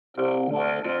The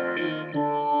weather in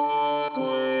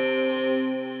Brooklyn.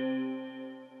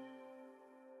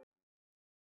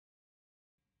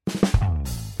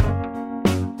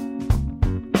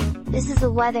 This is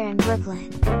the weather in Brooklyn.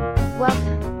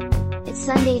 Welcome. It's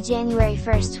Sunday, January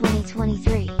 1st,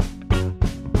 2023.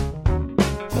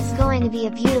 It's going to be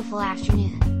a beautiful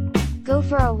afternoon. Go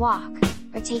for a walk,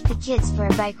 or take the kids for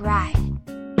a bike ride.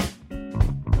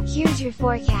 Here's your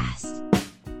forecast.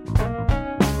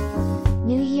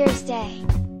 New Year's Day.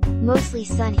 Mostly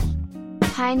sunny.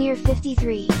 High near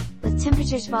 53, with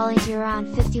temperatures falling to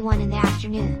around 51 in the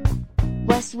afternoon.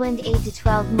 West wind 8 to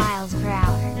 12 miles per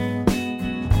hour.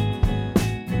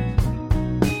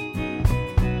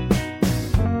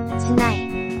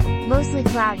 Tonight, mostly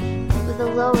cloudy, with a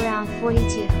low around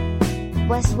 42.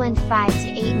 West wind 5 to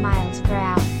 8 miles per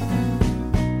hour.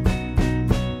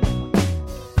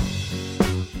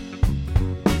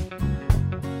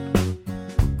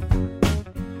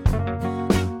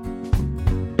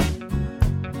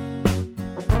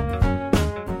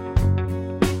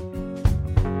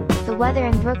 The Weather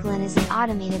in Brooklyn is an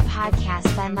automated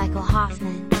podcast by Michael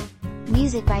Hoffman.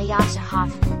 Music by Yasha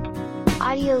Hoffman.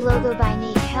 Audio logo by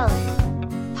Nate Heller.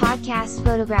 Podcast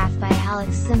photographed by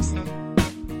Alex Simpson.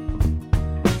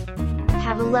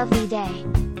 Have a lovely day.